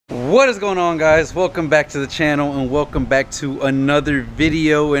What is going on, guys? Welcome back to the channel and welcome back to another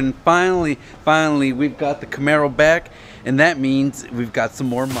video. And finally we've got the Camaro back, and that means we've got some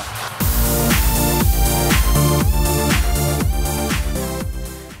more money.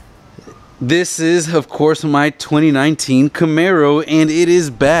 This is of course my 2019 Camaro, and it is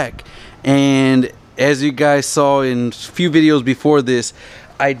back. And as you guys saw in a few videos before this,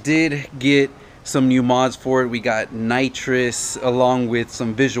 I did get some new mods for it. We got Nitrous along with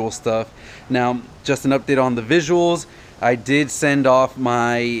some visual stuff. Now, just an update on the visuals. I did send off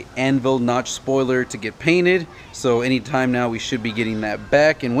my anvil notch spoiler to get painted, so anytime now we should be getting that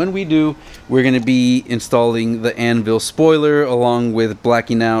back. And when we do, we're going to be installing the anvil spoiler along with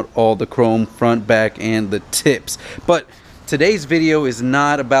blacking out all the chrome front, back, and the tips. But today's video is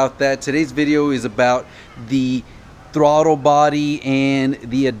not about that. Today's video is about the throttle body and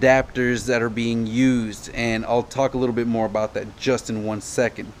the adapters that are being used, and I'll talk a little bit more about that just in 1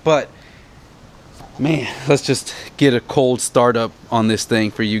 second. But man, let's just get a cold startup on this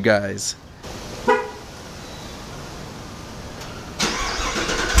thing for you guys.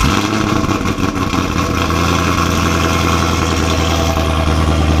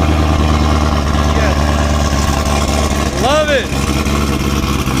 Yes. Love it.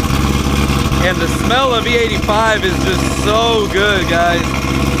 And the smell of E85 is just so good, guys.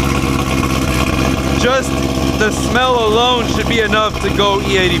 Just the smell alone should be enough to go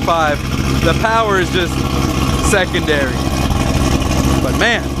E85. The power is just secondary. But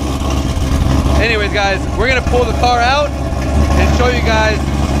man. Anyways, guys, we're gonna pull the car out and show you guys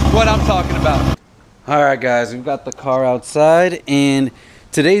what I'm talking about. Alright guys, we've got the car outside, and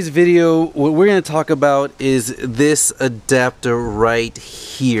today's video, what we're going to talk about is this adapter right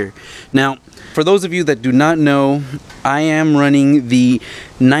here. Now, for those of you that do not know, I am running the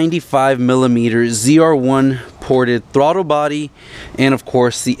 95mm ZR1 ported throttle body and of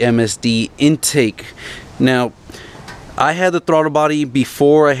course the MSD intake. Now, I had the throttle body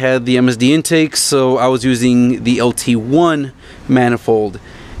before I had the MSD intake, so I was using the LT1 manifold.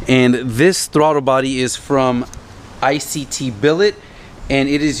 And this throttle body is from ICT Billet, and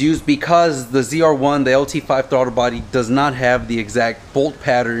it is used because the ZR1, the LT5 throttle body, does not have the exact bolt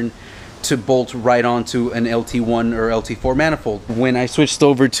pattern to bolt right onto an LT1 or LT4 manifold. When I switched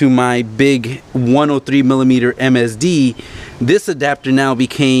over to my big 103mm MSD, this adapter now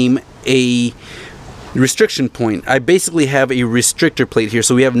became a restriction point. I basically have a restrictor plate here.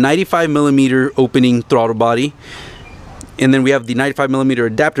 So we have 95mm opening throttle body, and then we have the 95mm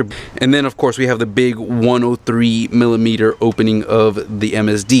adapter, and then of course we have the big 103mm opening of the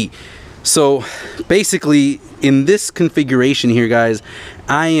MSD. So basically in this configuration here, guys,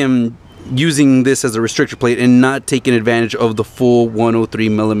 I am using this as a restrictor plate and not taking advantage of the full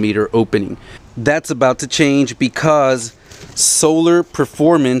 103mm opening. That's about to change because Solar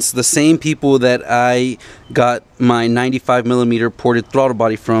Performance, the same people that I got my 95mm ported throttle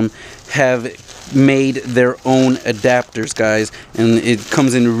body from, have made their own adapters, guys, and it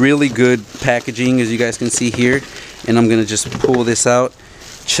comes in really good packaging, as you guys can see here. And I'm gonna just pull this out.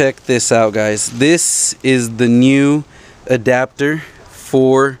 Check this out, guys. This is the new adapter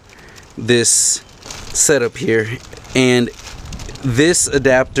for this setup here, and this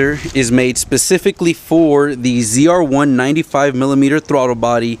adapter is made specifically for the ZR1 95mm throttle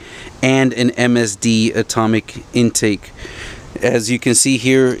body and an MSD atomic intake. As you can see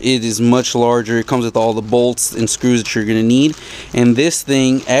here, it is much larger. It comes with all the bolts and screws that you're going to need, and this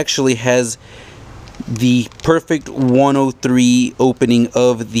thing actually has the perfect 103 opening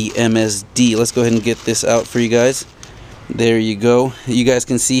of the MSD. Let's go ahead and get this out for you guys. There you go. You guys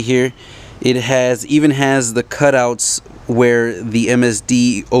can see here, it even has the cutouts where the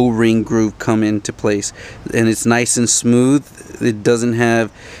MSD O-ring groove come into place, and it's nice and smooth. It doesn't have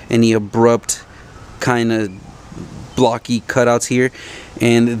any abrupt kind of blocky cutouts here,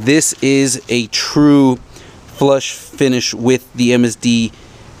 and this is a true flush finish with the MSD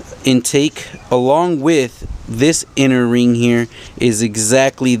intake. Along with this inner ring here is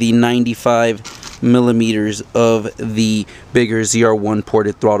exactly the 95mm of the bigger ZR1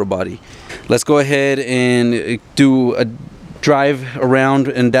 ported throttle body. Let's go ahead and do a drive around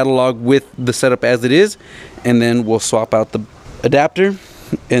and data log with the setup as it is, and then we'll swap out the adapter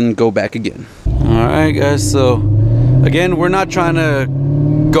and go back again. Alright guys, so again, we're not trying to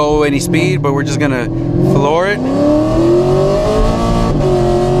go any speed, but we're just gonna floor it.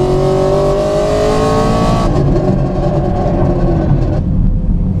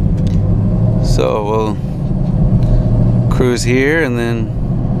 So we'll cruise here and then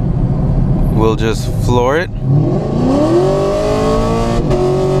we'll just floor it.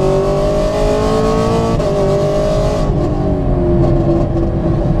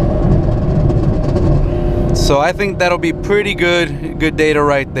 So I think that'll be pretty good data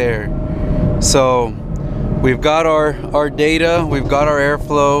right there. So we've got our data, we've got our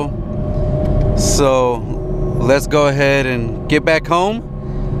airflow. So let's go ahead and get back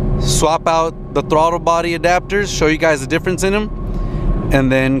home, swap out the throttle body adapters, show you guys the difference in them, and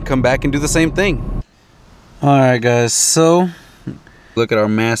then come back and do the same thing. Alright guys, so look at our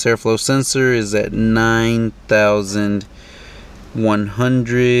mass airflow sensor is at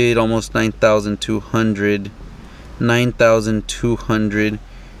 9,100, almost 9,200, 9,200,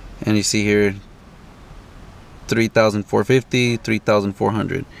 and you see here 3,450,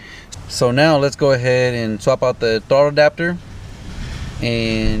 3,400. So now let's go ahead and swap out the throttle adapter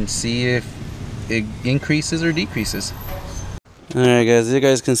and see if it increases or decreases. Alright guys, as you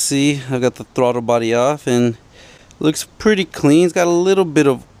guys can see, I've got the throttle body off and looks pretty clean. It's got a little bit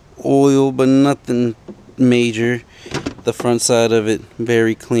of oil, but nothing major. The front side of it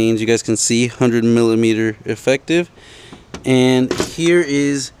very clean. As you guys can see, 100mm effective. And here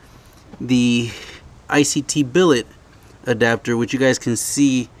is the ICT billet adapter, which you guys can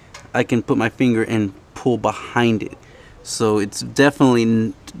see I can put my finger and pull behind it. So it's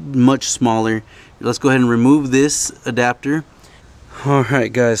definitely much smaller. Let's go ahead and remove this adapter.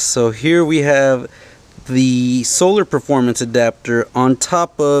 Alright guys, so here we have the solar performance adapter on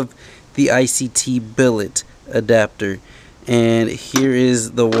top of the ICT billet adapter, and here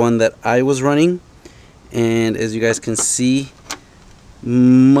is the one that I was running, and as you guys can see,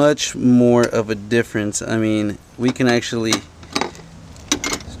 much more of a difference. I mean, we can actually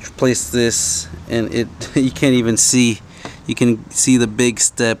place this and it you can't even see, you can see the big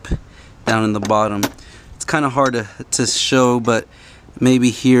step down in the bottom. It's kind of hard to show, but maybe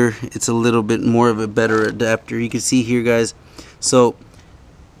here it's a little bit more of a better adapter. You can see here guys, so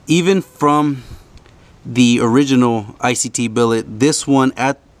even from the original ICT billet, this one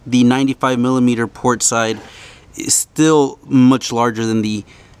at the 95mm port side is still much larger than the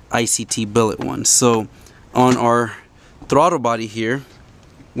ICT billet one. So on our throttle body here,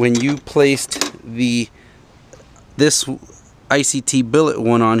 when you placed this ICT billet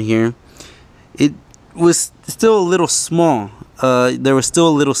one on here, it was still a little small. There was still a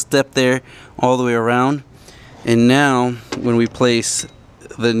little step there all the way around, and now when we place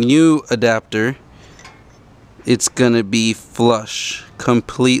the new adapter, it's gonna be flush,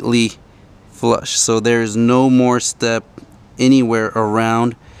 completely flush. So there's no more step anywhere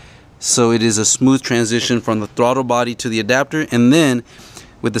around. So it is a smooth transition from the throttle body to the adapter, and then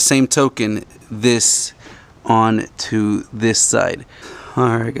with the same token, this on to this side.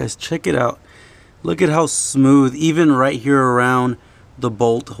 Alright guys, check it out. Look at how smooth, even right here around the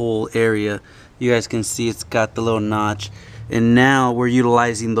bolt hole area, you guys can see it's got the little notch. And now we're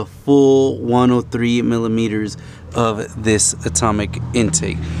utilizing the full 103mm of this atomic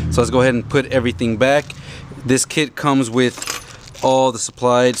intake. So let's go ahead and put everything back. This kit comes with all the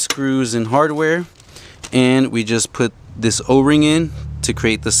supplied screws and hardware, and we just put this O-ring in to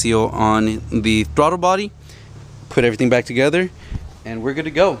create the seal on the throttle body, put everything back together, and we're good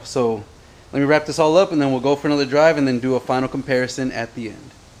to go. So let me wrap this all up and then we'll go for another drive and then do a final comparison at the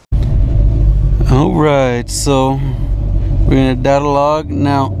end. Alright, so we're gonna data log.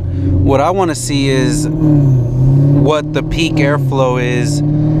 Now what I want to see is what the peak airflow is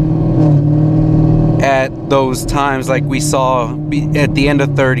at those times, like we saw at the end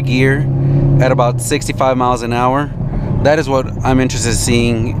of third gear at about 65 miles an hour. That is what I'm interested in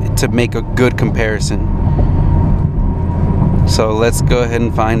seeing to make a good comparison. So let's go ahead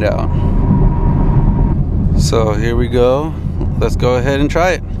and find out. So here we go. Let's go ahead and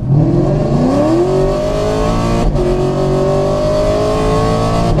try it.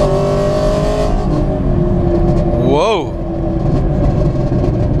 Whoa.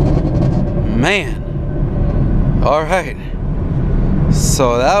 Man. All right.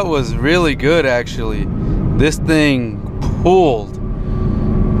 So that was really good actually. This thing pulled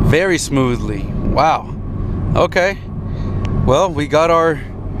very smoothly. Wow. Okay. Well, we got our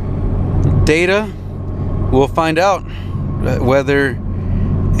data. We'll find out whether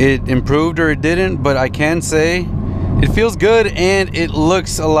it improved or it didn't, but I can say it feels good and it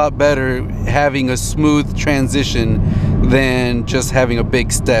looks a lot better having a smooth transition than just having a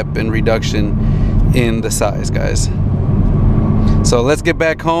big step and reduction in the size, guys. So let's get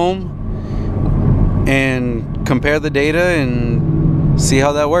back home and compare the data and see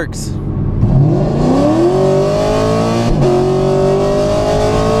how that works.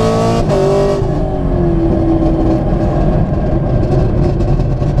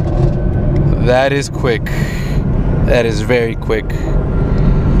 That is quick. That is very quick.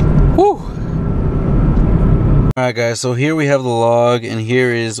 Woo! Alright guys, so here we have the log, and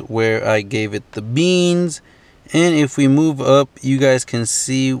here is where I gave it the beans. And if we move up, you guys can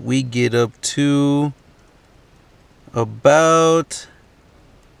see we get up to about,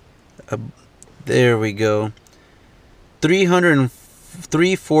 there we go,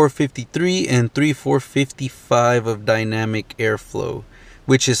 3,453 and 3,455 of dynamic airflow,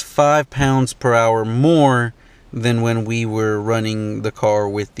 which is 5 pounds per hour more than when we were running the car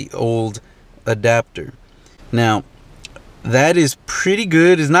with the old adapter. Now, that is pretty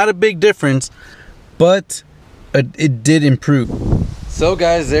good. It's not a big difference, but it did improve. So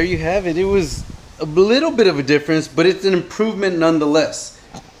guys, there you have it. It was a little bit of a difference, but it's an improvement nonetheless.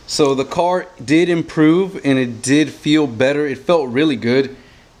 So the car did improve and it did feel better. It felt really good.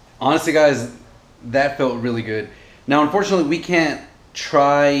 Honestly guys, that felt really good. Now unfortunately we can't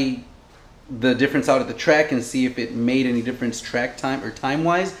try the difference out at the track and see if it made any difference track time or time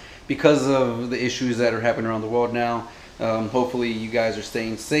wise because of the issues that are happening around the world now. Hopefully you guys are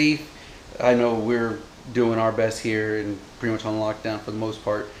staying safe. I know we're doing our best here and pretty much on lockdown for the most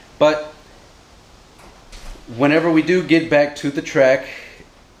part, but whenever we do get back to the track,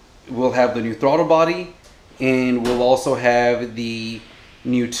 we'll have the new throttle body and we'll also have the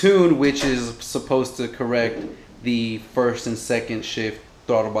new tune, which is supposed to correct the first and second shift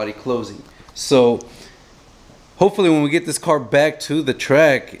throttle body closing. So hopefully when we get this car back to the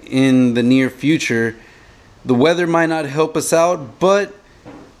track in the near future, the weather might not help us out, but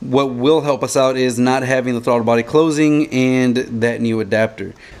what will help us out is not having the throttle body closing and that new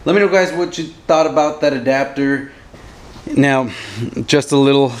adapter. Let me know guys what you thought about that adapter. Now, just a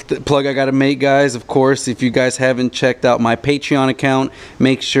little plug I gotta make, guys. Of course, if you guys haven't checked out my Patreon account,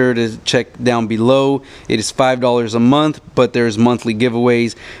 make sure to check down below. It is $5 a month, but there's monthly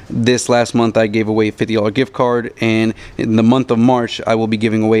giveaways. This last month I gave away a $50 gift card, and in the month of March I will be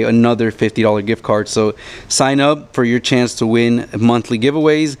giving away another $50 gift card. So sign up for your chance to win monthly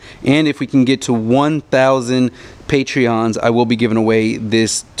giveaways, and if we can get to 1,000 Patreons, I will be giving away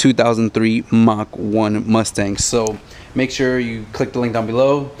this 2003 Mach 1 Mustang. So make sure you click the link down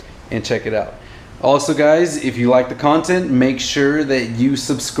below and check it out. Also guys, if you like the content, make sure that you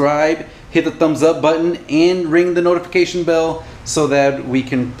subscribe, hit the thumbs up button, and ring the notification bell so that we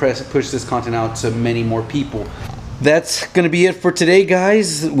can push this content out to many more people. That's gonna be it for today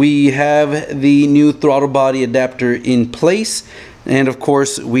guys. We have the new throttle body adapter in place. And of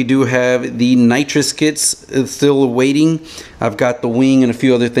course, we do have the Nitrous kits still waiting. I've got the wing and a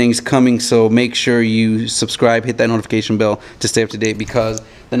few other things coming, so make sure you subscribe, hit that notification bell to stay up to date, because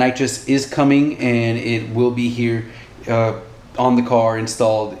the Nitrous is coming and it will be here on the car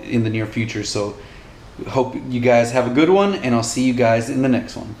installed in the near future. So hope you guys have a good one, and I'll see you guys in the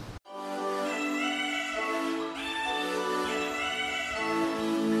next one.